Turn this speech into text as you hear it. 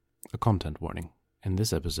A content warning. In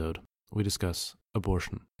this episode, we discuss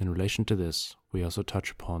abortion. In relation to this, we also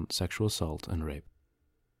touch upon sexual assault and rape.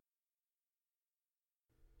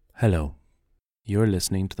 Hello. You're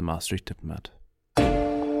listening to the Maastricht Diplomat.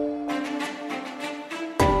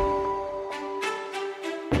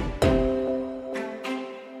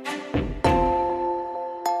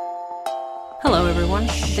 Hello everyone,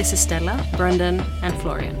 this is Stella, Brendan and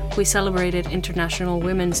Florian. We celebrated International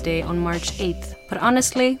Women's Day on March 8th, but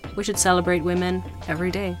honestly, we should celebrate women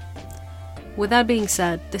every day. With that being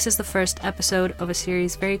said, this is the first episode of a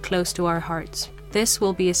series very close to our hearts. This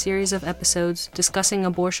will be a series of episodes discussing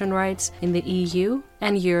abortion rights in the EU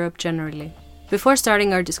and Europe generally. Before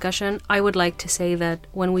starting our discussion, I would like to say that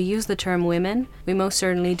when we use the term women, we most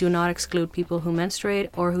certainly do not exclude people who menstruate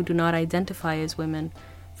or who do not identify as women.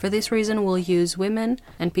 For this reason, we'll use women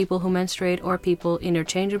and people who menstruate or people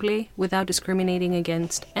interchangeably without discriminating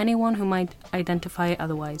against anyone who might identify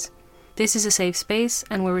otherwise. This is a safe space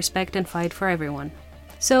and we respect and fight for everyone.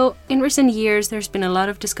 So, in recent years, there's been a lot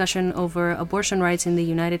of discussion over abortion rights in the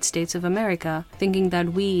United States of America, thinking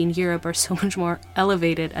that we in Europe are so much more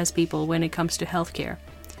elevated as people when it comes to healthcare.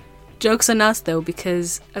 Joke's on us though,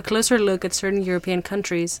 because a closer look at certain European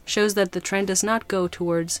countries shows that the trend does not go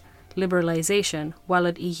towards liberalization, while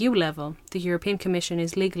at EU level, the European Commission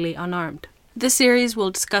is legally unarmed. This series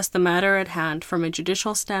will discuss the matter at hand from a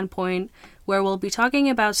judicial standpoint, where we'll be talking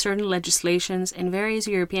about certain legislations in various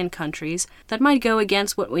European countries that might go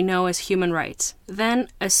against what we know as human rights. Then,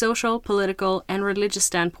 a social, political, and religious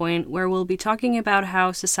standpoint, where we'll be talking about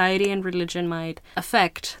how society and religion might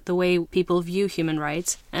affect the way people view human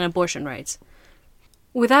rights and abortion rights.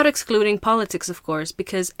 Without excluding politics, of course,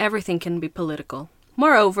 because everything can be political.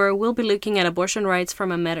 Moreover, we'll be looking at abortion rights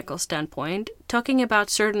from a medical standpoint, talking about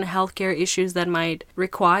certain healthcare issues that might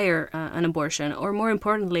require an abortion, or more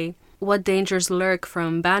importantly, what dangers lurk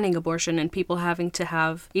from banning abortion and people having to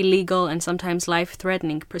have illegal and sometimes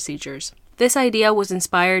life-threatening procedures. This idea was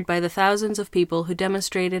inspired by the thousands of people who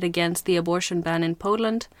demonstrated against the abortion ban in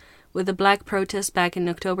Poland, with the Black protest back in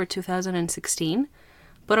October 2016,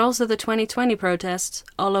 but also the 2020 protests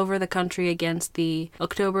all over the country against the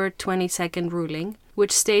October 22nd ruling,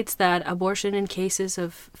 which states that abortion in cases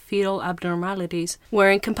of fetal abnormalities were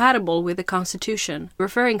incompatible with the Constitution,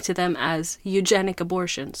 referring to them as eugenic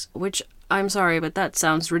abortions, which, I'm sorry, but that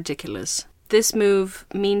sounds ridiculous. This move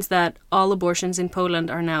means that all abortions in Poland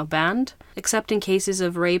are now banned, except in cases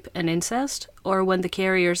of rape and incest, or when the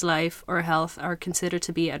carrier's life or health are considered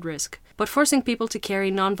to be at risk. But forcing people to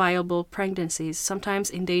carry non-viable pregnancies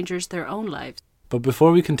sometimes endangers their own lives. But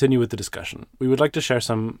before we continue with the discussion, we would like to share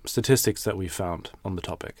some statistics that we found on the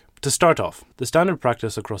topic. To start off, the standard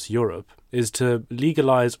practice across Europe is to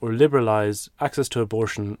legalize or liberalize access to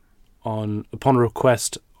abortion upon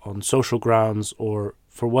request on social grounds or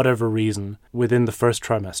for whatever reason within the first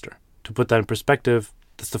trimester. To put that in perspective,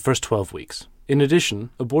 that's the first 12 weeks. In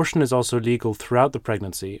addition, abortion is also legal throughout the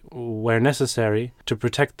pregnancy where necessary to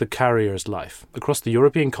protect the carrier's life. Across the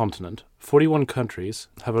European continent, 41 countries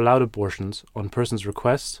have allowed abortions on persons'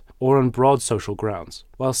 requests or on broad social grounds,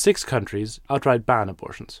 while 6 countries outright ban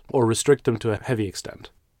abortions or restrict them to a heavy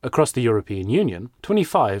extent. Across the European Union,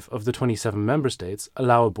 25 of the 27 member states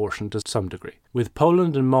allow abortion to some degree, with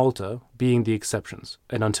Poland and Malta being the exceptions,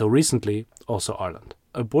 and until recently, also Ireland.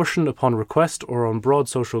 Abortion upon request or on broad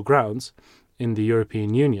social grounds in the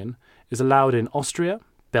European Union is allowed in Austria,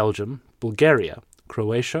 Belgium, Bulgaria,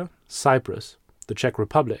 Croatia, Cyprus, the Czech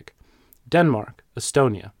Republic, Denmark,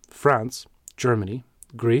 Estonia, France, Germany,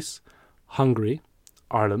 Greece, Hungary,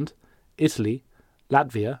 Ireland, Italy,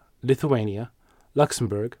 Latvia, Lithuania,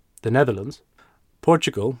 Luxembourg, the Netherlands,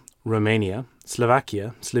 Portugal, Romania,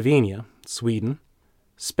 Slovakia, Slovenia, Sweden,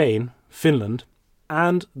 Spain, Finland,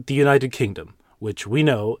 and the United Kingdom, which we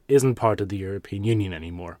know isn't part of the European Union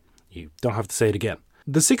anymore. You don't have to say it again.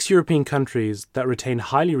 The 6 European countries that retain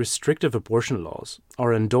highly restrictive abortion laws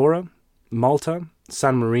are Andorra, Malta,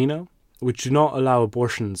 San Marino, which do not allow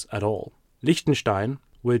abortions at all, Liechtenstein,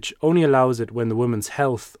 which only allows it when the woman's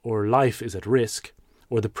health or life is at risk,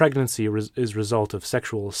 or the pregnancy is a result of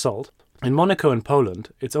sexual assault. In Monaco and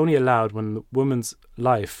Poland, it's only allowed when the woman's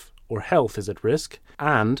life or health is at risk,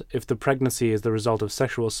 and if the pregnancy is the result of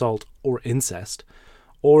sexual assault or incest,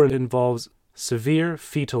 or it involves severe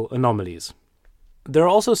fetal anomalies. There are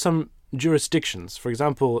also some jurisdictions, for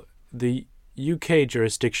example, the UK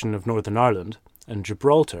jurisdiction of Northern Ireland and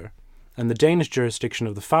Gibraltar, and the Danish jurisdiction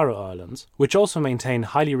of the Faroe Islands, which also maintain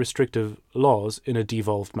highly restrictive laws in a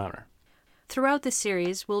devolved manner. Throughout this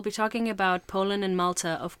series, we'll be talking about Poland and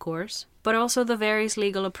Malta, of course, but also the various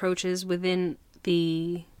legal approaches within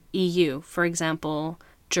the EU, for example,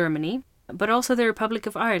 Germany. but also the Republic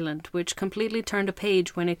of Ireland, which completely turned a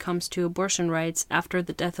page when it comes to abortion rights after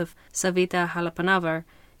the death of Savita Halappanavar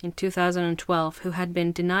in 2012, who had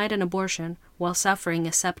been denied an abortion while suffering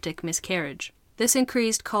a septic miscarriage. This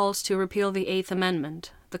increased calls to repeal the Eighth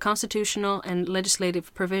Amendment. The constitutional and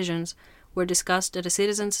legislative provisions were discussed at a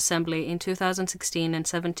citizens' assembly in 2016 and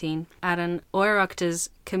 17, at an Oireachtas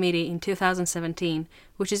committee in 2017,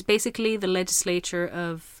 which is basically the legislature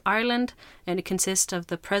of Ireland, and it consists of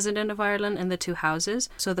the President of Ireland and the two houses,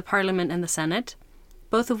 so the Parliament and the Senate,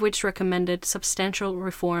 both of which recommended substantial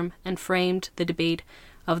reform and framed the debate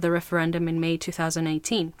of the referendum in May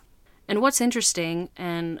 2018. And what's interesting,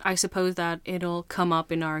 and I suppose that it'll come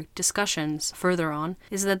up in our discussions further on,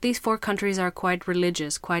 is that these four countries are quite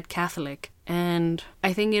religious, quite Catholic. And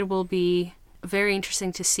I think it will be very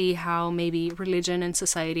interesting to see how maybe religion and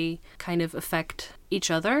society kind of affect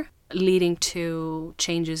each other, leading to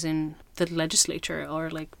changes in the legislature or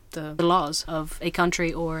like the laws of a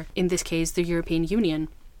country, or in this case, the European Union.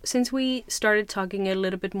 Since we started talking a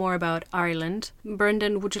little bit more about Ireland,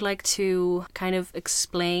 Brendan, would you like to kind of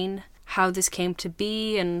explain how this came to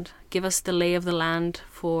be and give us the lay of the land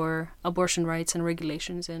for abortion rights and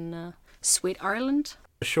regulations in sweet Ireland?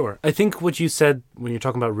 Sure. I think what you said when you're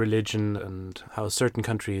talking about religion and how certain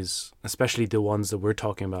countries, especially the ones that we're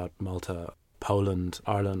talking about, Malta, Poland,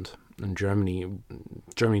 Ireland, and Germany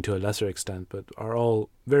to a lesser extent, but are all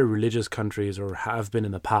very religious countries or have been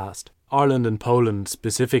in the past. Ireland and Poland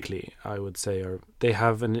specifically, I would say, they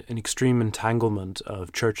have an extreme entanglement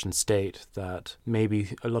of church and state that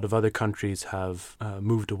maybe a lot of other countries have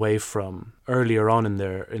moved away from earlier on in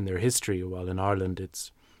their history, while in Ireland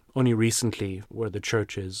it's only recently where the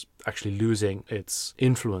church is actually losing its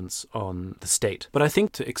influence on the state. But I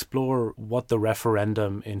think to explore what the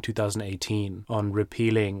referendum in 2018 on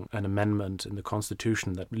repealing an amendment in the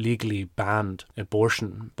Constitution that legally banned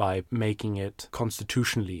abortion by making it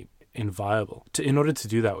constitutionally inviolable. In order to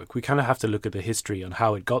do that, we kind of have to look at the history on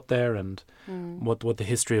how it got there and what the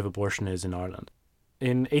history of abortion is in Ireland.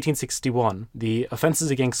 In 1861, the Offences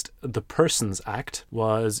Against the Persons Act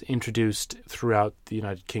was introduced throughout the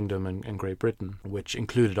United Kingdom and Great Britain, which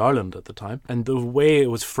included Ireland at the time. And the way it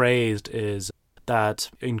was phrased is that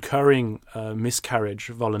incurring a miscarriage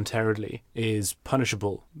voluntarily is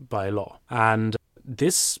punishable by law. And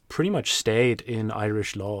this pretty much stayed in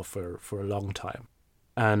Irish law for a long time.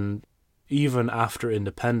 And even after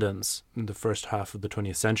independence in the first half of the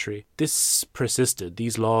 20th century, this persisted.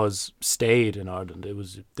 These laws stayed in Ireland.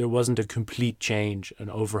 There wasn't a complete change, an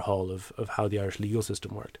overhaul of how the Irish legal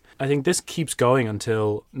system worked. I think this keeps going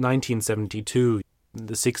until 1972.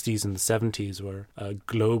 The 60s and the 70s were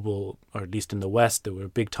global, or at least in the West, there were a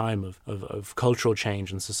big time of cultural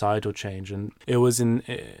change and societal change. And it was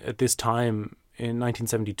at this time in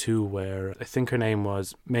 1972 where I think her name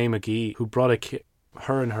was May McGee, who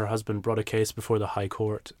her and her husband brought a case before the High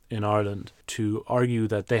Court in Ireland to argue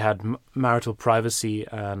that they had marital privacy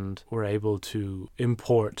and were able to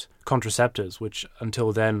import contraceptives, which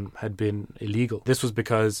until then had been illegal. This was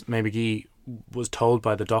because May McGee was told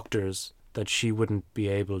by the doctors that she wouldn't be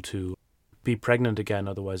able to be pregnant again,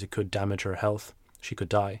 otherwise it could damage her health. She could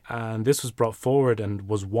die. And this was brought forward and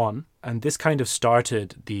was won. And this kind of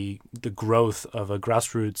started the growth of a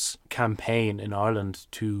grassroots campaign in Ireland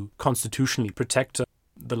to constitutionally protect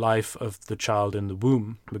the life of the child in the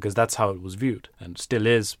womb, because that's how it was viewed, and still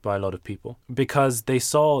is by a lot of people. Because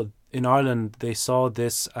in Ireland, they saw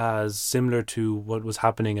this as similar to what was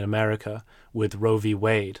happening in America with Roe v.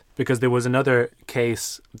 Wade, because there was another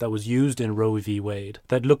case that was used in Roe v. Wade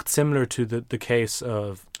that looked similar to the case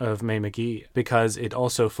of May McGee, because it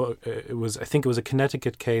was a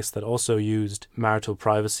Connecticut case that also used marital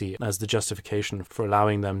privacy as the justification for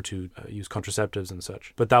allowing them to use contraceptives and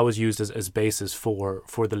such. But that was used as basis for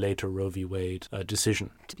the later Roe v. Wade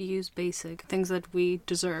decision. To use basic things that we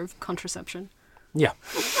deserve, contraception. Yeah,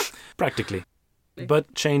 practically.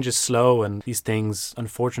 But change is slow, and these things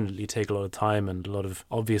unfortunately take a lot of time and a lot of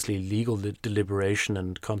obviously legal deliberation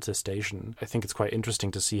and contestation. I think it's quite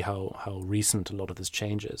interesting to see how recent a lot of this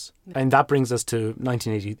change is. And that brings us to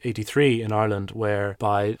 1983 in Ireland, where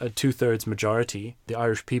by a 2/3 majority, the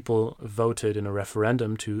Irish people voted in a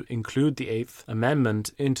referendum to include the Eighth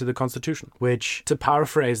Amendment into the Constitution, which, to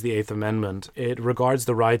paraphrase the Eighth Amendment, it regards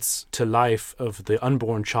the rights to life of the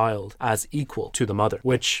unborn child as equal to the mother,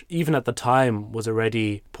 which even at the time was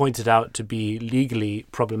already pointed out to be legally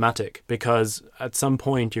problematic, because at some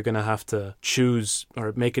point you're going to have to choose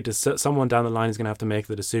or make someone down the line is going to have to make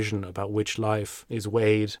the decision about which life is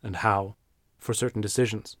weighed and how for certain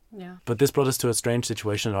decisions. Yeah. But this brought us to a strange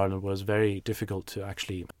situation in Ireland where it was very difficult to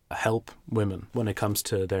actually help women when it comes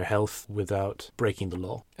to their health without breaking the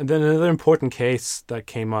law. And then another important case that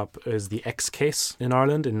came up is the X case in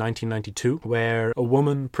Ireland in 1992, where a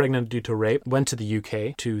woman pregnant due to rape went to the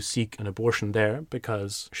UK to seek an abortion there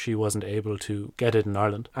because she wasn't able to get it in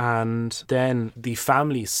Ireland. And then the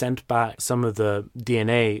family sent back some of the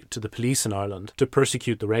DNA to the police in Ireland to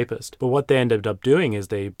persecute the rapist. But what they ended up doing is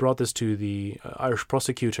they brought this to the Irish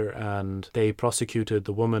prosecutor, and they prosecuted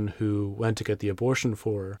the woman who went to get the abortion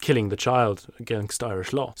for killing the child against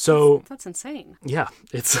Irish law. So that's insane. Yeah,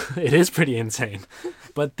 it is pretty insane.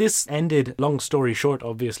 But this ended, long story short,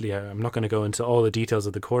 obviously, I'm not going to go into all the details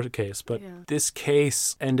of the court case, but this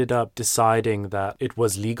case ended up deciding that it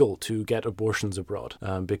was legal to get abortions abroad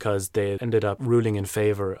because they ended up ruling in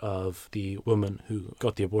favour of the woman who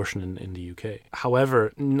got the abortion in the UK.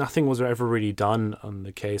 However, nothing was ever really done on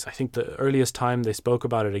the case. I think the earliest time they spoke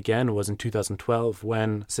about it again was in 2012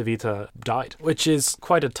 when Savita died, which is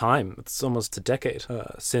quite a time. It's almost a decade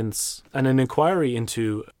since. And an inquiry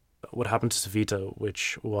into what happened to Savita,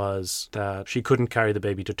 which was that she couldn't carry the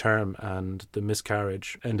baby to term and the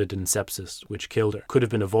miscarriage ended in sepsis, which killed her, could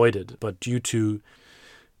have been avoided. But due to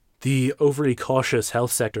the overly cautious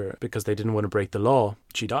health sector, because they didn't want to break the law,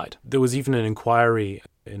 she died. There was even an inquiry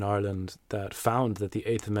in Ireland that found that the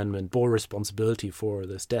Eighth Amendment bore responsibility for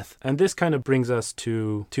this death. And this kind of brings us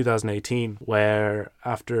to 2018, where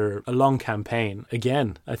after a long campaign,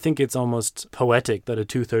 again, I think it's almost poetic that a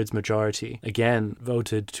 2/3 majority again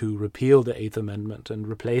voted to repeal the Eighth Amendment and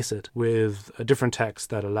replace it with a different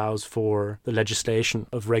text that allows for the legislation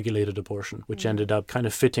of regulated abortion, which ended up kind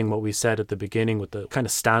of fitting what we said at the beginning with the kind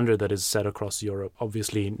of standard that is set across Europe.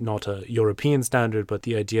 Obviously not a European standard, but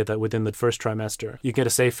the idea that within the first trimester you get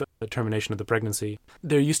a safe termination of the pregnancy.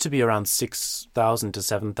 There used to be around 6,000 to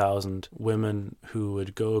 7,000 women who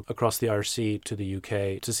would go across the Irish Sea to the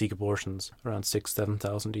UK to seek abortions, around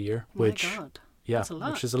 7,000 a year. Which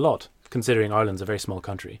is a lot, considering Ireland's a very small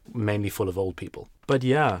country, mainly full of old people. But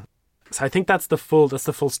yeah, so I think that's the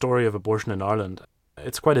full story of abortion in Ireland.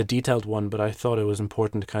 It's quite a detailed one, but I thought it was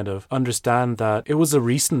important to kind of understand that it was a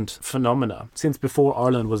recent phenomena since before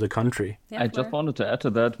Ireland was a country. I just wanted to add to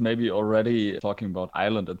that, maybe already talking about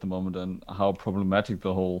Ireland at the moment and how problematic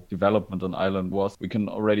the whole development in Ireland was. We can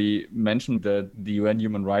already mention that the UN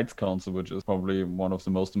Human Rights Council, which is probably one of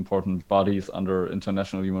the most important bodies under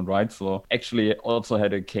international human rights law, actually also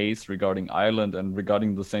had a case regarding Ireland and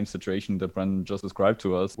regarding the same situation that Brendan just described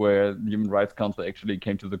to us, where the Human Rights Council actually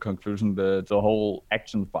came to the conclusion that the whole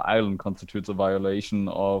action for Ireland constitutes a violation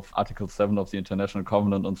of Article 7 of the International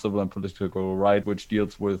Covenant on Civil and Political Rights, which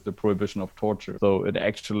deals with the prohibition of torture. So it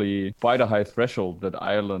actually quite a high threshold that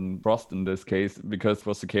Ireland crossed in this case, because it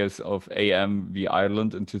was the case of AM v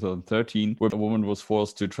Ireland in 2013, where a woman was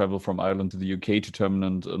forced to travel from Ireland to the UK to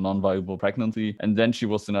terminate a non-viable pregnancy, and then she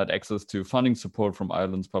was denied access to funding support from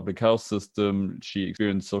Ireland's public health system. She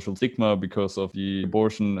experienced social stigma because of the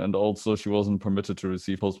abortion, and also she wasn't permitted to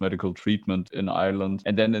receive post-medical treatment in Ireland.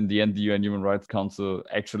 And then in the end, the UN Human Rights Council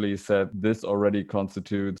actually said this already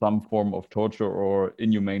constitutes some form of torture or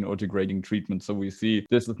inhumane or degrading treatment. So we see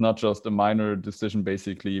this is not just a minor decision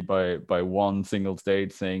basically by one single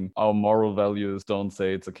state saying our moral values don't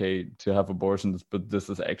say it's okay to have abortions, but this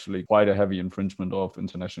is actually quite a heavy infringement of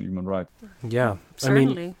international human rights. Yeah,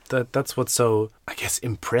 certainly. I mean, that's what's so, I guess,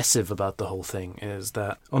 impressive about the whole thing is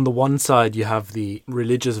that on the one side you have the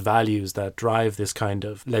religious values that drive this kind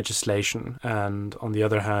of legislation, and on the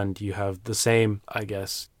other hand you have the same, I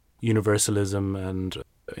guess, universalism and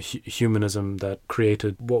humanism that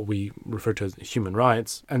created what we refer to as human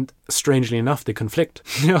rights, and strangely enough they conflict.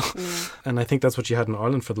 And I think that's what you had in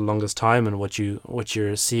Ireland for the longest time, and what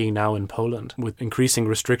you're seeing now in Poland with increasing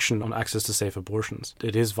restriction on access to safe abortions.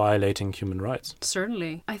 It is violating human rights.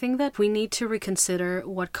 Certainly. I think that we need to reconsider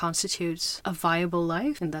what constitutes a viable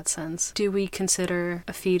life in that sense. Do we consider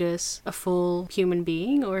a fetus a full human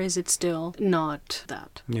being, or is it still not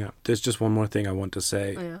that? Yeah, there's just one more thing I want to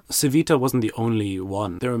say. Savita wasn't the only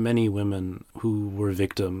one. There are many women who were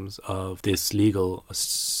victims of this legal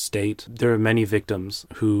state. There are many victims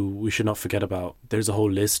who we should not forget about. There's a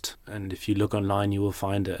whole list, and if you look online you will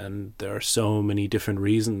find it, and there are so many different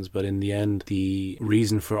reasons, but in the end the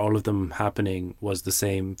reason for all of them happening was the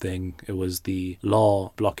same thing. It was the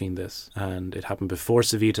law blocking this, and it happened before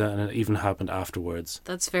Savita and it even happened afterwards.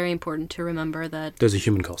 That's very important to remember, that there's a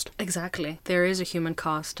human cost. Exactly. There is a human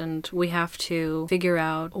cost, and we have to figure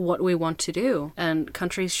out what we want to do, and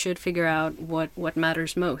countries should figure out what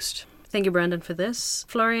matters most. Thank you, Brandon, for this.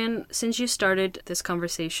 Florian, since you started this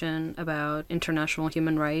conversation about international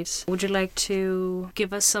human rights, would you like to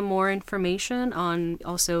give us some more information on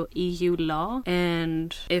also EU law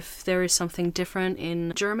and if there is something different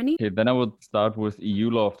in Germany? Okay, then I would start with EU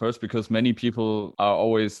law first, because many people are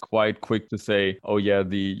always quite quick to say, oh yeah,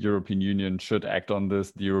 the European Union should act on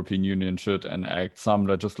this, the European Union should enact some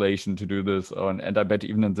legislation to do this. And I bet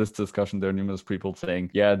even in this discussion, there are numerous people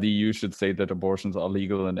saying, yeah, the EU should say that abortions are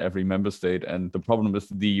legal in every member state. And the problem is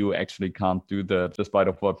the EU actually can't do that, despite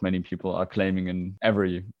of what many people are claiming in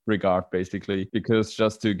every regard, basically. Because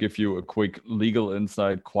just to give you a quick legal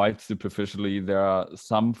insight, quite superficially, there are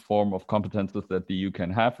some form of competences that the EU can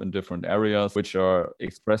have in different areas, which are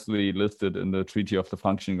expressly listed in the Treaty of the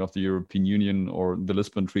Functioning of the European Union, or the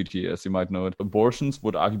Lisbon Treaty, as you might know it. Abortions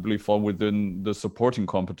would arguably fall within the supporting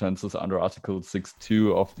competences under Article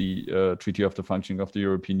 6.2 of the Treaty of the Functioning of the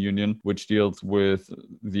European Union, which deals with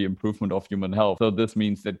the improvement of human health. So this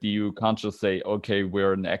means that the EU can't just say, okay,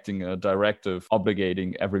 we're enacting a directive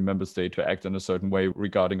obligating every member state to act in a certain way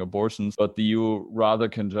regarding abortions, but the EU rather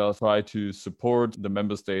can just try to support the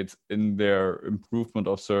member states in their improvement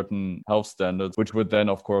of certain health standards, which would then,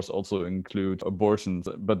 of course, also include abortions.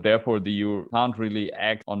 But therefore, the EU can't really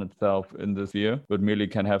act on itself in this sphere, but merely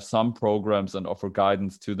can have some programs and offer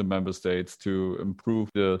guidance to the member states to improve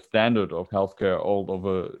the standard of healthcare all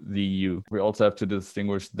over the EU. We also have to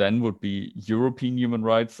distinguish then would be European human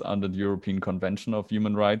rights under the European Convention of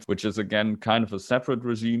Human Rights, which is again kind of a separate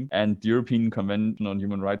regime. And the European Convention on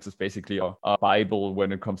Human Rights is basically a Bible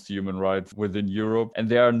when it comes to human rights within Europe. And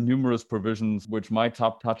there are numerous provisions which might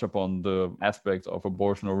touch upon the aspects of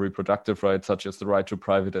abortion or reproductive rights, such as the right to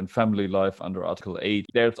private and family life under Article 8.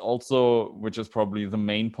 There's also, which is probably the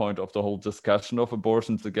main point of the whole discussion of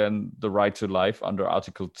abortions, again, the right to life under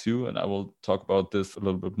Article 2. And I will talk about this a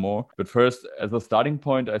little bit more. But first, as a starting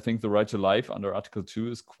point, I think the right to life under Article 2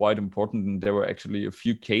 is quite important. And there were actually a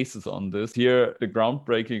few cases on this. Here, the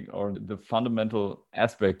groundbreaking or the fundamental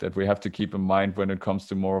aspect that we have to keep in mind when it comes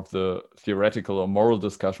to more of the theoretical or moral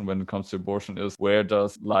discussion when it comes to abortion is, where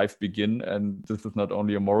does life begin? And this is not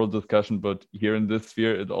only a moral discussion, but here in this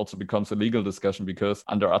sphere, it also becomes a legal discussion, because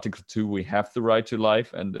under Article 2, we have the right to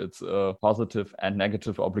life, and it's a positive and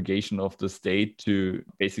negative obligation of the state to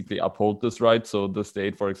basically uphold this right. So the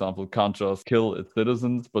state, for example, can't just kill its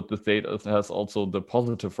citizens, but the state has also the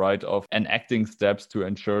positive right of enacting steps to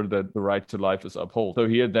ensure that the right to life is upheld. So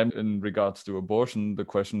here then, in regards to abortion, the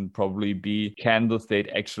question probably be, can the state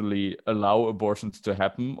actually allow abortions to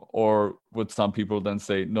happen? Or would some people then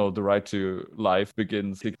say, no, the right to life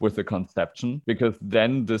begins with the conception? Because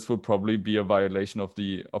then this would probably be a violation of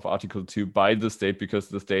Article 2 by the state, because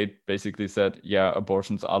the state basically said, yeah,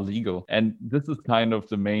 abortions are legal. And this is kind of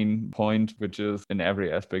the main point, which is in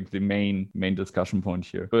every aspect the main discussion point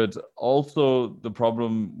here. But also the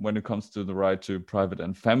problem when it comes to the right to private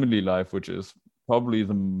and family life, which is probably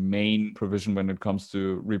the main provision when it comes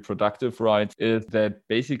to reproductive rights, is that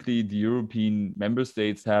basically the European member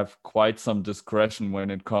states have quite some discretion when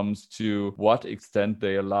it comes to what extent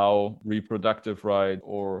they allow reproductive rights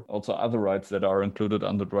or also other rights that are included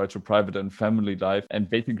under the right to private and family life. And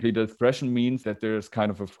basically discretion means that there is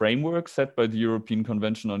kind of a framework set by the European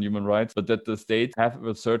Convention on Human Rights, but that the states have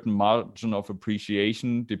a certain margin of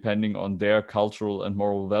appreciation depending on their cultural and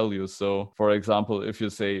moral values. So, for example, if you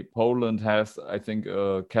say Poland has, I think,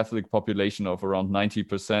 a Catholic population of around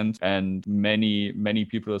 90%, and many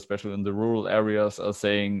people, especially in the rural areas, are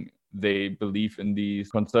saying they believe in these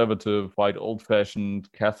conservative, quite old-fashioned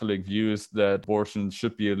Catholic views that abortion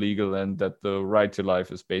should be illegal and that the right to life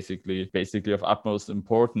is basically of utmost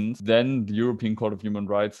importance. Then the European Court of Human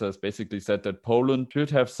Rights has basically said that Poland should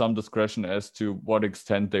have some discretion as to what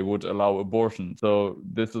extent they would allow abortion. So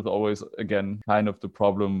this is always, again, kind of the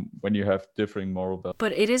problem when you have differing moral values.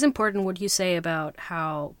 But it is important what you say about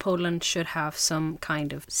how Poland should have some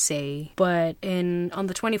kind of say. But on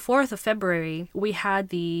the 24th of February, we had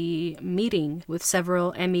the meeting with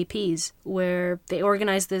several MEPs where they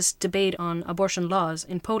organized this debate on abortion laws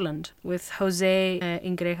in Poland with Jose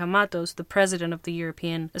Ingreja Matos, the president of the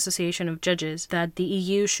European Association of Judges, that the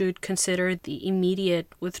EU should consider the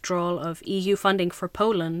immediate withdrawal of EU funding for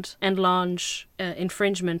Poland and launch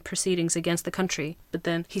infringement proceedings against the country. But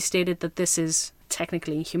then he stated that this is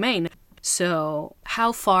technically inhumane. So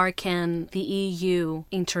how far can the EU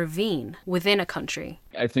intervene within a country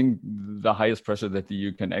I think the highest pressure that the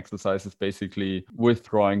EU can exercise is basically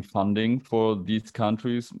withdrawing funding for these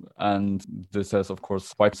countries. And this has, of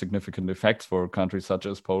course, quite significant effects for countries such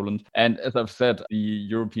as Poland. And as I've said, the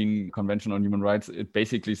European Convention on Human Rights, it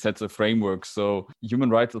basically sets a framework. So human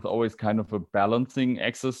rights is always kind of a balancing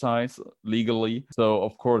exercise legally. So,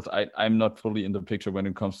 of course, I'm not fully in the picture when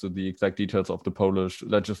it comes to the exact details of the Polish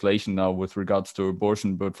legislation now with regards to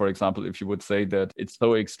abortion. But for example, if you would say that it's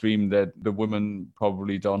so extreme that the women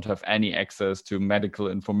probably don't have any access to medical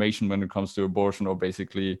information when it comes to abortion, or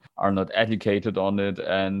basically are not educated on it,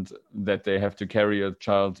 and that they have to carry a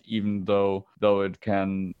child even though it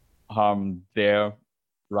can harm their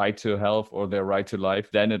right to health or their right to life,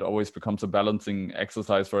 then it always becomes a balancing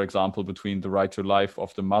exercise, for example, between the right to life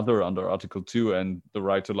of the mother under Article 2 and the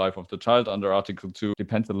right to life of the child under Article 2.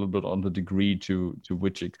 Depends a little bit on the degree to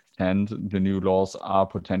which extent the new laws are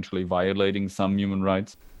potentially violating some human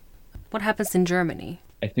rights. What happens in Germany?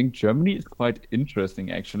 I think Germany is quite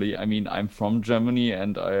interesting, actually. I mean, I'm from Germany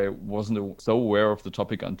and I wasn't so aware of the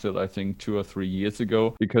topic until I think 2 or 3 years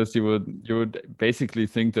ago, because you would basically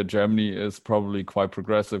think that Germany is probably quite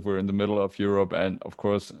progressive. We're in the middle of Europe and of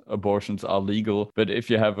course abortions are legal. But if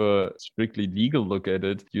you have a strictly legal look at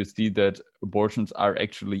it, you see that abortions are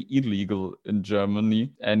actually illegal in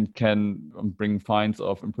Germany and can bring fines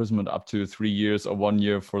of imprisonment up to 3 years or 1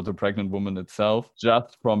 year for the pregnant woman itself,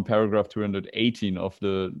 just from paragraph 218 of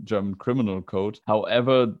the German Criminal Code.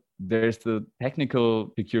 However, there's the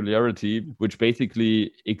technical peculiarity, which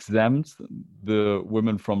basically exempts the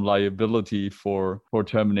women from liability for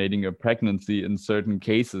terminating a pregnancy in certain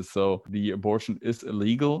cases. So the abortion is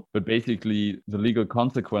illegal, but basically the legal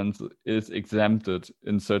consequence is exempted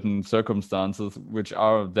in certain circumstances, which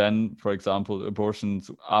are then, for example,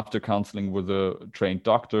 abortions after counseling with a trained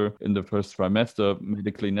doctor in the first trimester,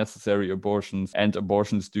 medically necessary abortions, and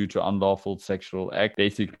abortions due to unlawful sexual act.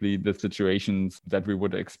 Basically the situations that we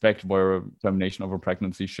would expect where a termination of a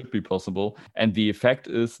pregnancy should be possible. And the effect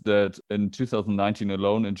is that in 2019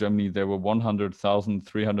 alone in Germany, there were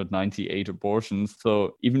 100,398 abortions.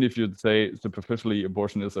 So even if you'd say superficially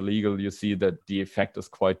abortion is illegal, you see that the effect is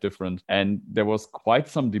quite different. And there was quite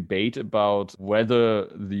some debate about whether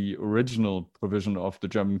the original provision of the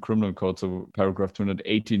German Criminal Code, so paragraph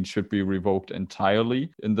 218, should be revoked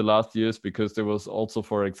entirely in the last years, because there was also,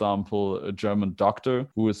 for example, a German doctor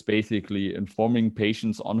who was basically informing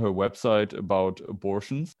patients on her website about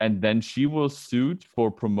abortions, and then she was sued for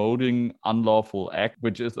promoting unlawful act,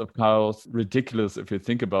 which is of course ridiculous if you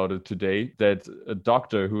think about it today, that a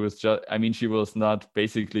doctor who was just, I mean, she was not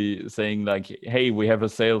basically saying like, hey, we have a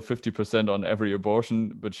sale 50% on every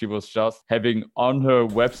abortion, but she was just having on her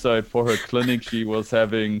website for her clinic, she was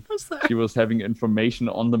having information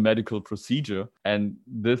on the medical procedure, and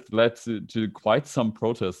this led to quite some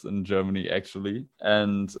protests in Germany actually.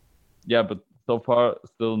 And yeah, but so far,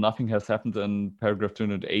 still nothing has happened, and paragraph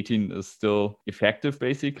 218 is still effective,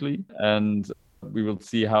 basically. And we will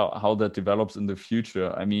see how that develops in the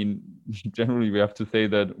future. I mean, generally, we have to say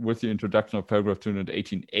that with the introduction of paragraph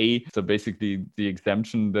 218A, so basically the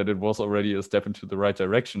exemption, that it was already a step into the right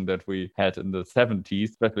direction that we had in the 70s,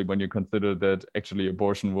 especially when you consider that actually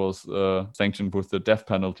abortion was sanctioned with the death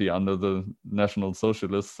penalty under the National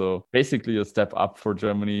Socialists. So basically a step up for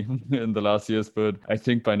Germany in the last years. But I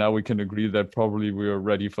think by now we can agree that probably we are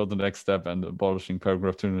ready for the next step and abolishing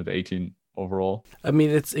paragraph 218. Overall, I mean,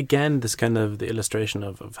 it's again this kind of the illustration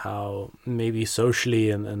of how maybe socially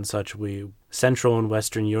and such Central and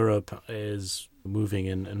Western Europe is moving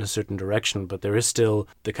in a certain direction, but there is still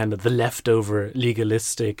the kind of the leftover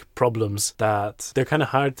legalistic problems that they're kind of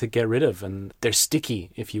hard to get rid of, and they're sticky,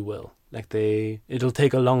 if you will. Like it'll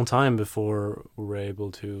take a long time before we're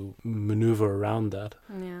able to maneuver around that.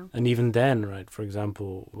 Yeah. And even then, right, for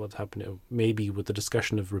example, what's happening maybe with the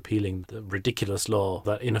discussion of repealing the ridiculous law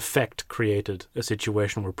that in effect created a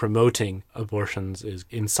situation where promoting abortions is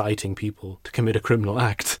inciting people to commit a criminal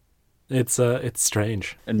act. It's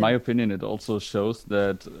strange. In my opinion, it also shows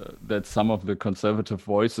that some of the conservative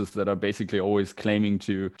voices that are basically always claiming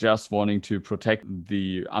to just wanting to protect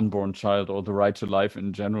the unborn child or the right to life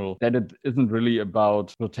in general, that it isn't really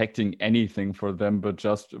about protecting anything for them, but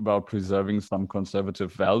just about preserving some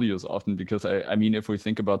conservative values often. Because I mean, if we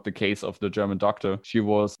think about the case of the German doctor, she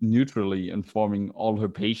was neutrally informing all her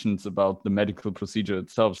patients about the medical procedure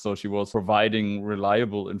itself. So she was providing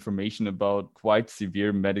reliable information about quite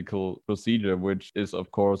severe medical procedure, which is,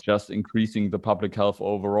 of course, just increasing the public health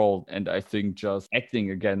overall. And I think just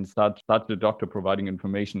acting against such a doctor providing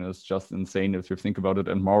information is just insane if you think about it,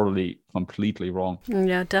 and morally completely wrong.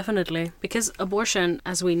 Yeah, definitely. Because abortion,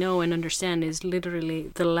 as we know and understand, is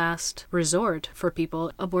literally the last resort for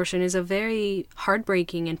people. Abortion is a very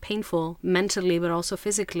heartbreaking and painful, mentally but also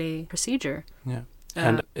physically, procedure. Yeah.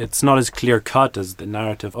 And it's not as clear-cut as the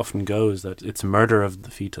narrative often goes, that it's murder of the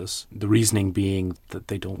fetus, the reasoning being that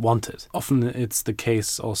they don't want it. Often it's the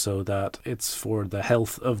case also that it's for the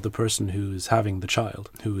health of the person who is having the child,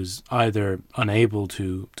 who is either unable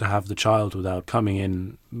to have the child without coming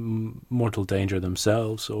in mortal danger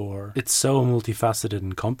themselves, or it's so multifaceted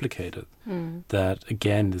and complicated that,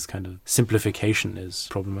 again, this kind of simplification is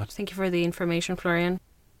problematic. Thank you for the information, Florian.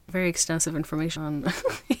 Very extensive information on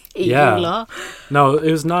EU law. No,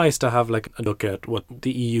 it was nice to have like a look at what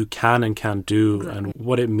the EU can and can't do, and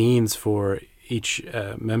what it means for each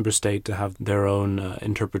member state to have their own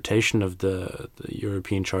interpretation of the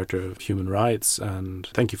European Charter of Human Rights. And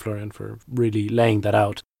thank you, Florian, for really laying that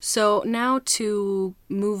out. So now to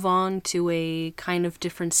move on to a kind of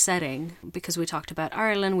different setting, because we talked about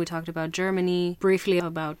Ireland, we talked about Germany, briefly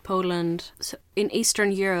about Poland. So in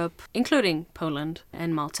Eastern Europe, including Poland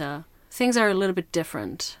and Malta, things are a little bit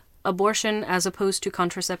different. Abortion, as opposed to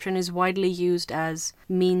contraception, is widely used as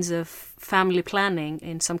means of family planning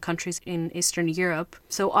in some countries in Eastern Europe.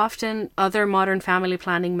 So often, other modern family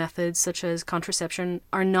planning methods, such as contraception,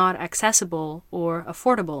 are not accessible or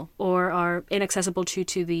affordable, or are inaccessible due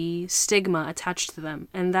to the stigma attached to them.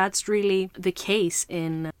 And that's really the case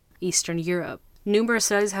in Eastern Europe. Numerous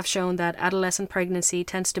studies have shown that adolescent pregnancy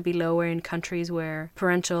tends to be lower in countries where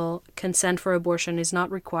parental consent for abortion is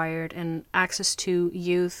not required, and access to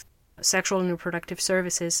youth sexual and reproductive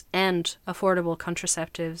services and affordable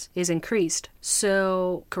contraceptives is increased.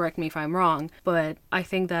 So, correct me if I'm wrong, but I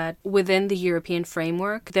think that within the European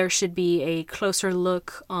framework, there should be a closer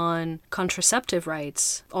look on contraceptive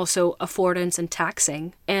rights, also affordance and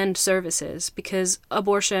taxing, and services, because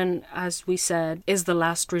abortion, as we said, is the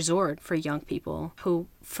last resort for young people who,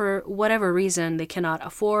 for whatever reason, they cannot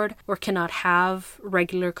afford or cannot have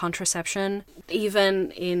regular contraception,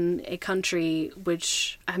 even in a country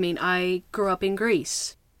which, I grew up in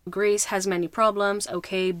Greece. Greece has many problems,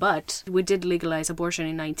 okay, but we did legalize abortion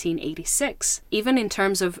in 1986. Even in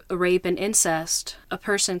terms of rape and incest, a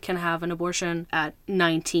person can have an abortion at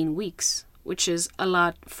 19 weeks. Which is a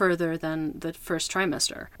lot further than the first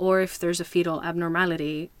trimester. Or if there's a fetal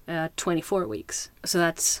abnormality, 24 weeks. So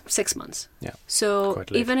that's 6 months. Yeah. So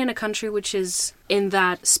even in a country which is, in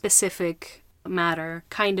that specific matter,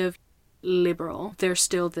 kind of liberal, there's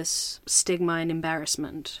still this stigma and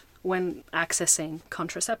embarrassment when accessing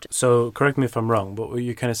contraceptives. So correct me if I'm wrong, but what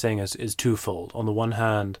you're kind of saying is twofold. On the one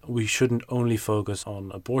hand, we shouldn't only focus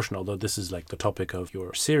on abortion, although this is like the topic of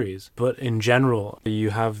your series, but in general,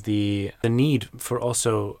 you have the need for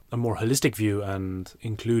also a more holistic view and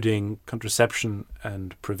including contraception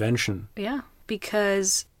and prevention. Yeah,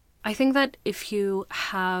 because I think that if you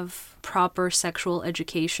have proper sexual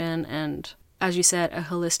education and, as you said, a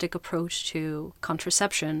holistic approach to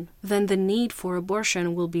contraception, then the need for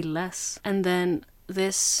abortion will be less. And then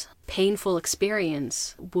this painful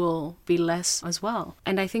experience will be less as well.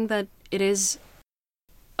 And I think that it is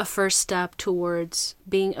a first step towards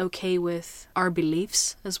being okay with our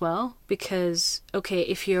beliefs as well. Because, okay,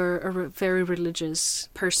 if you're a very religious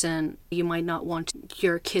person, you might not want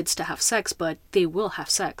your kids to have sex, but they will have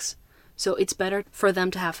sex. So it's better for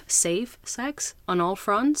them to have safe sex on all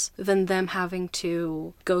fronts than them having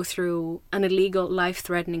to go through an illegal,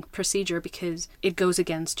 life-threatening procedure because it goes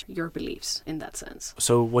against your beliefs in that sense.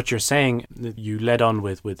 So what you're saying, that you led on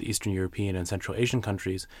with Eastern European and Central Asian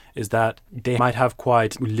countries, is that they might have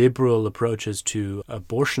quite liberal approaches to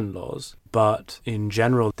abortion laws, but in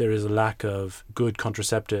general there is a lack of good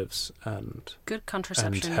contraceptives and good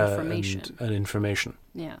contraception information. And information.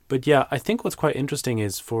 Yeah. But yeah, I think what's quite interesting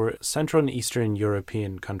is for Central and Eastern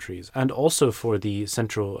European countries, and also for the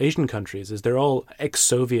Central Asian countries, is they're all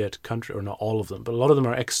ex-Soviet countries, or not all of them, but a lot of them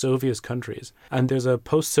are ex-Soviet countries. And there's a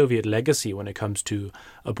post-Soviet legacy when it comes to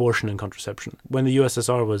abortion and contraception. When the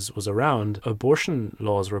USSR was around, abortion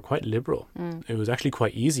laws were quite liberal. It was actually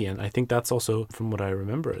quite easy, and I think that's also, from what I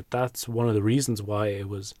remember, that's one of the reasons why it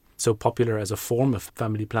was so popular as a form of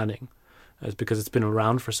family planning, is because it's been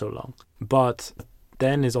around for so long. But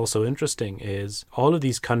then is also interesting is all of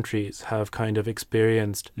these countries have kind of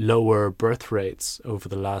experienced lower birth rates over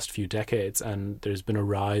the last few decades, and there's been a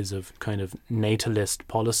rise of kind of natalist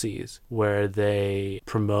policies where they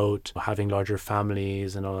promote having larger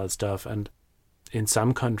families and all that stuff. And in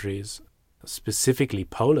some countries, specifically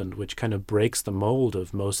Poland, which kind of breaks the mold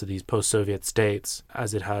of most of these post-Soviet states,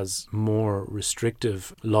 as it has more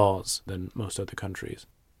restrictive laws than most other countries.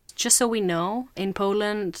 Just so we know, in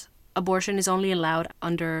Poland, abortion is only allowed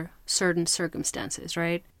under certain circumstances,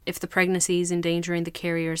 right? If the pregnancy is endangering the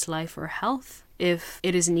carrier's life or health, if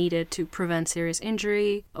it is needed to prevent serious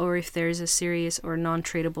injury, or if there is a serious or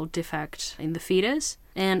non-treatable defect in the fetus,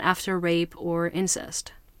 and after rape or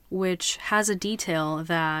incest, which has a detail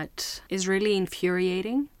that is really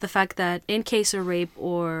infuriating. The fact that in case of rape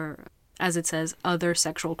or, as it says, other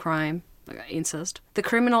sexual crime, like incest, the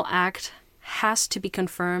criminal act has to be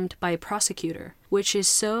confirmed by a prosecutor, which is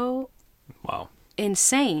so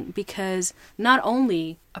insane, because not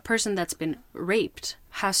only a person that's been raped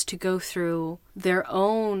has to go through their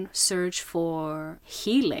own search for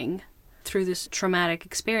healing through this traumatic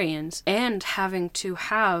experience and having to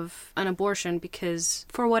have an abortion because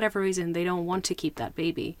for whatever reason they don't want to keep that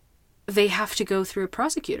baby. They have to go through a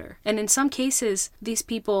prosecutor. And in some cases, these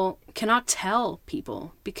people cannot tell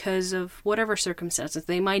people because of whatever circumstances.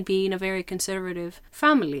 They might be in a very conservative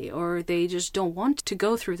family, or they just don't want to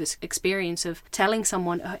go through this experience of telling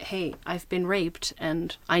someone, hey, I've been raped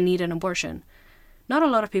and I need an abortion. Not a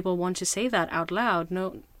lot of people want to say that out loud.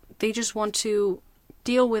 No, they just want to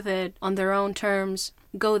deal with it on their own terms,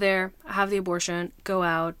 go there, have the abortion, go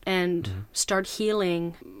out, and start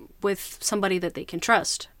healing with somebody that they can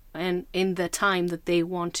trust, and in the time that they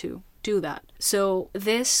want to do that. So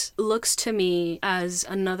this looks to me as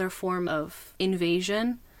another form of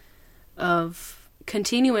invasion, of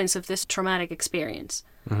continuance of this traumatic experience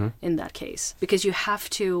in that case, because you have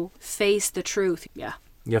to face the truth. Yeah.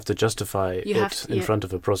 You have to justify it in front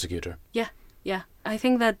of a prosecutor. Yeah, yeah. I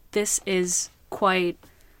think that this is quite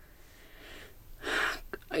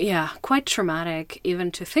traumatic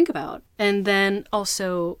even to think about. And then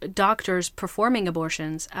also doctors performing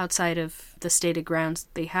abortions outside of the stated grounds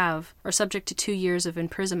they have are subject to 2 years of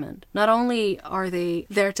imprisonment. Not only are they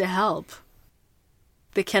there to help,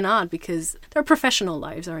 they cannot, because their professional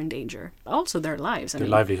lives are in danger. Also their lives. Their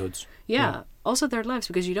livelihoods. Yeah, also their lives,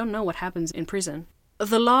 because you don't know what happens in prison.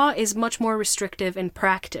 The law is much more restrictive in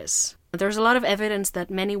practice. There's a lot of evidence that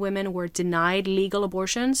many women were denied legal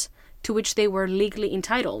abortions to which they were legally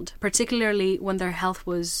entitled, particularly when their health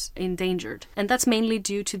was endangered. And that's mainly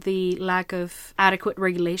due to the lack of adequate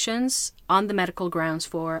regulations on the medical grounds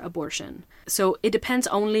for abortion. So it depends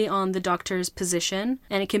only on the doctor's position,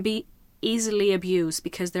 and it can be easily abused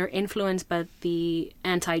because they're influenced by the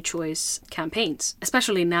anti-choice campaigns,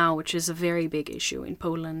 especially now, which is a very big issue in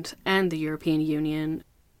Poland and the European Union.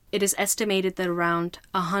 It is estimated that around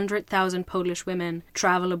 100,000 Polish women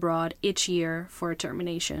travel abroad each year for a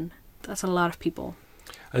termination. That's a lot of people.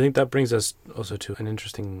 I think that brings us also to an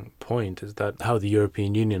interesting point, is that how the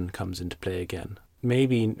European Union comes into play again.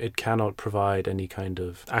 Maybe it cannot provide any kind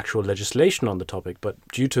of actual legislation on the topic, but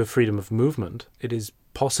due to freedom of movement, it is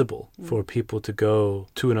possible for people to go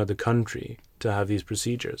to another country to have these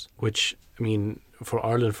procedures, which, I mean, for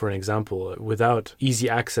Ireland, for an example, without easy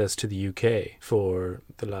access to the UK for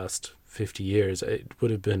the last 50 years, it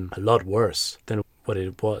would have been a lot worse than what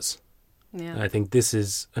it was. Yeah. And I think this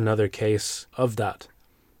is another case of that.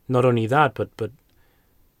 Not only that, but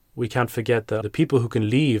we can't forget that the people who can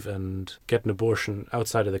leave and get an abortion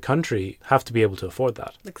outside of the country have to be able to afford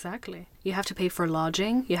that. Exactly. You have to pay for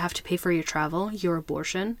lodging, you have to pay for your travel, your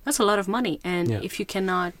abortion. That's a lot of money. And if you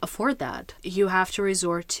cannot afford that, you have to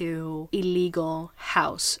resort to illegal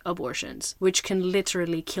house abortions, which can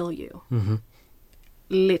literally kill you.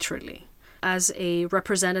 Literally. As a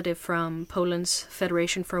representative from Poland's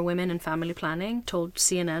Federation for Women and Family Planning told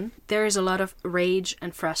CNN, there is a lot of rage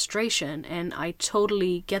and frustration, and I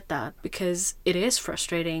totally get that, because it is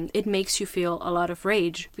frustrating. It makes you feel a lot of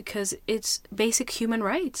rage because it's basic human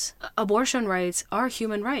rights. Abortion rights are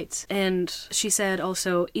human rights. And she said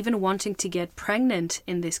also, even wanting to get pregnant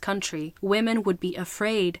in this country, women would be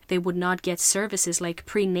afraid they would not get services like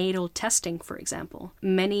prenatal testing, for example.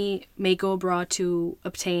 Many may go abroad to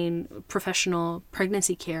obtain professional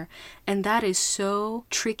pregnancy care, and that is so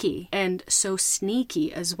tricky and so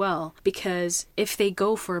sneaky as well, because if they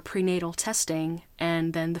go for a prenatal testing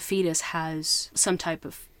and then the fetus has some type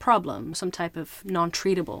of problem, some type of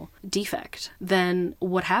non-treatable defect, then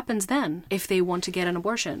what happens then if they want to get an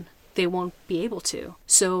abortion? They won't be able to.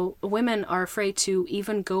 So women are afraid to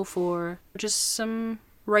even go for just some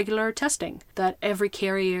regular testing that every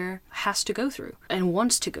carrier has to go through and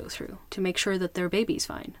wants to go through to make sure that their baby's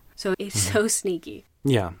fine. So it's so sneaky.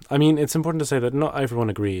 Yeah, I mean, it's important to say that not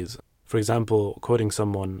everyone agrees. For example, quoting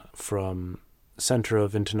someone from Center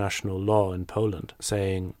of International Law in Poland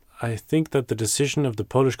saying, I think that the decision of the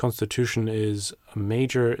Polish constitution is a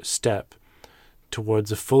major step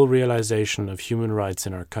towards a full realization of human rights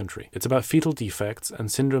in our country. It's about fetal defects and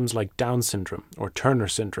syndromes like Down syndrome or Turner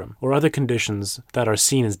syndrome or other conditions that are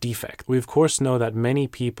seen as defect. We of course know that many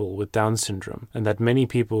people with Down syndrome and that many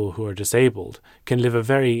people who are disabled can live a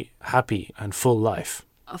very happy and full life.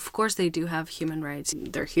 Of course they do have human rights.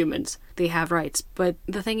 They're humans. They have rights. But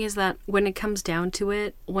the thing is that when it comes down to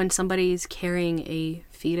it, when somebody's carrying a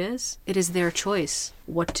fetus, it is their choice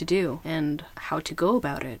what to do and how to go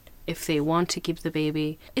about it. If they want to keep the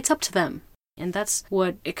baby, it's up to them. And that's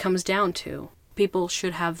what it comes down to. People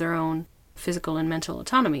should have their own physical and mental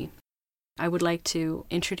autonomy. I would like to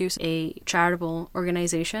introduce a charitable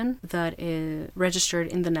organization that is registered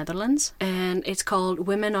in the Netherlands, and it's called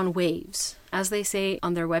Women on Waves. As they say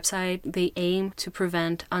on their website, they aim to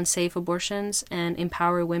prevent unsafe abortions and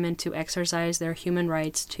empower women to exercise their human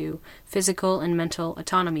rights to physical and mental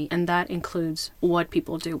autonomy, and that includes what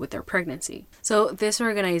people do with their pregnancy. So this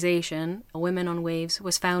organization, Women on Waves,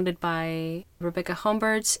 was founded by Rebecca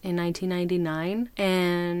Humberts in 1999,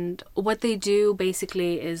 and what they do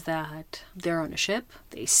basically is that they're on a ship,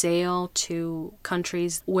 they sail to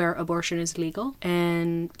countries where abortion is legal,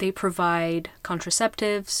 and they provide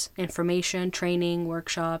contraceptives, information, training,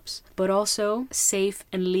 workshops, but also safe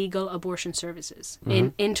and legal abortion services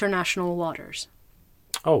in international waters.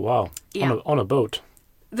 Oh, wow. Yeah. On a boat.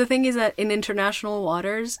 The thing is that in international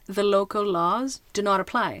waters, the local laws do not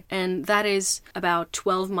apply. And that is about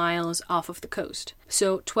 12 miles off of the coast.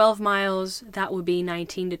 So 12 miles, that would be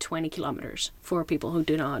 19 to 20 kilometers for people who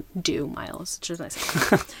do not do miles, should I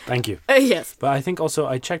say. Thank you. Yes. But I think also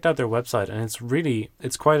I checked out their website, and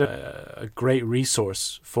it's quite a great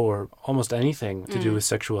resource for almost anything to do with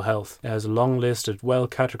sexual health. It has a long list of well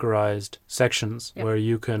categorized sections where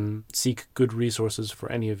you can seek good resources for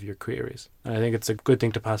any of your queries. And I think it's a good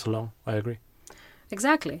thing to pass along. I agree.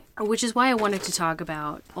 Exactly. Which is why I wanted to talk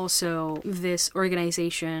about also this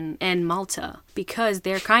organization and Malta, because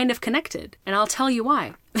they're kind of connected. And I'll tell you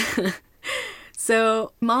why.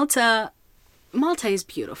 So Malta is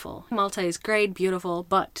beautiful. Malta is great, beautiful,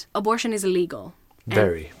 but abortion is illegal.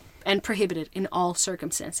 Very. And prohibited in all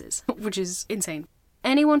circumstances, which is insane.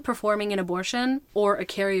 Anyone performing an abortion or a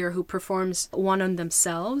carrier who performs one on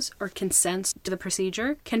themselves or consents to the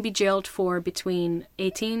procedure can be jailed for between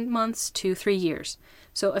 18 months to 3 years.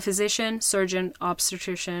 So a physician, surgeon,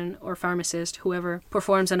 obstetrician, or pharmacist, whoever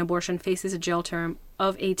performs an abortion faces a jail term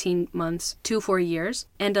of 18 months to 4 years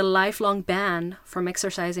and a lifelong ban from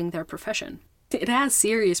exercising their profession. It has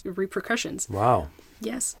serious repercussions. Wow.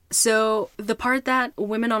 Yes. So the part that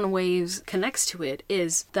Women on Waves connects to it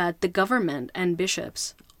is that the government and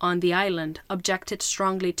bishops on the island objected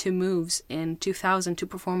strongly to moves in 2000 to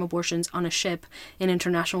perform abortions on a ship in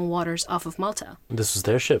international waters off of Malta. This was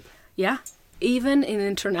their ship. Yeah. Even in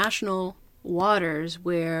international waters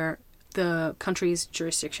where the country's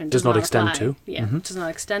jurisdiction does not extend apply. to. Yeah, does not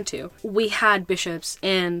extend to. We had bishops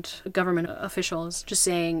and government officials just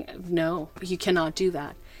saying, no, you cannot do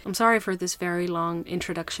that. I'm sorry for this very long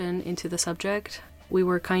introduction into the subject. We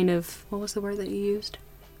were kind of, what was the word that you used?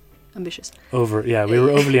 Ambitious. We were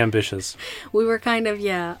overly ambitious. We were kind of,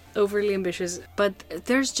 overly ambitious. But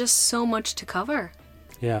there's just so much to cover.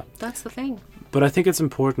 Yeah. That's the thing. But I think it's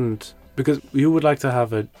important, because we would like to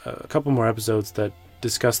have a couple more episodes that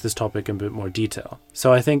discuss this topic in a bit more detail.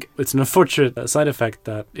 So I think it's an unfortunate side effect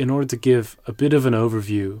that in order to give a bit of an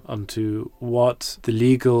overview onto what the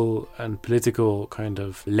legal and political kind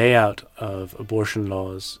of layout of abortion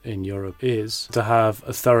laws in Europe is, to have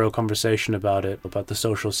a thorough conversation about it, about the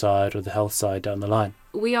social side or the health side down the line.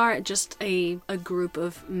 We are just a group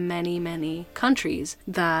of many, many countries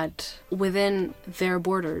that within their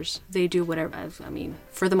borders, they do whatever,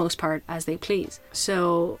 for the most part, as they please.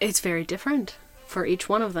 So it's very different for each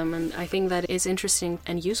one of them, and I think that is interesting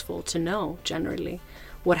and useful to know generally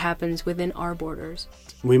what happens within our borders.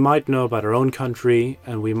 We might know about our own country,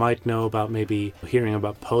 and we might know about maybe hearing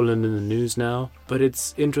about Poland in the news now, but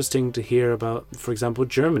it's interesting to hear about, for example,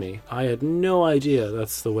 Germany. I had no idea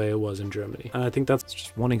that's the way it was in Germany, and I think that's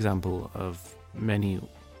just one example of many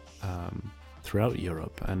throughout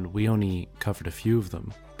Europe, and we only covered a few of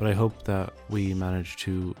them. But I hope that we managed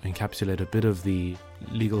to encapsulate a bit of the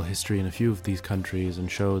legal history in a few of these countries and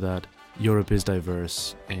show that Europe is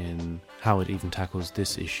diverse in how it even tackles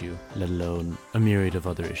this issue, let alone a myriad of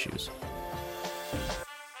other issues.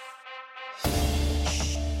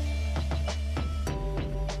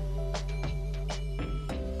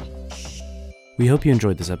 We hope you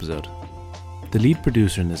enjoyed this episode. The lead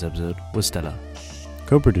producer in this episode was Stella.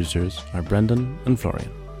 Co-producers are Brendan and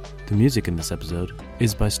Florian. The music in this episode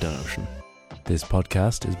is by Stone Ocean. This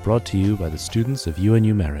podcast is brought to you by the students of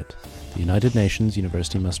UNU Merit, the United Nations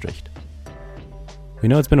University Maastricht. We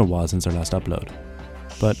know it's been a while since our last upload,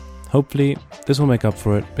 but hopefully this will make up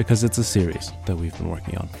for it because it's a series that we've been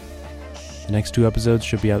working on. The next 2 episodes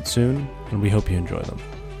should be out soon, and we hope you enjoy them.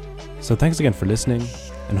 So thanks again for listening,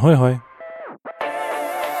 and hoi hoi!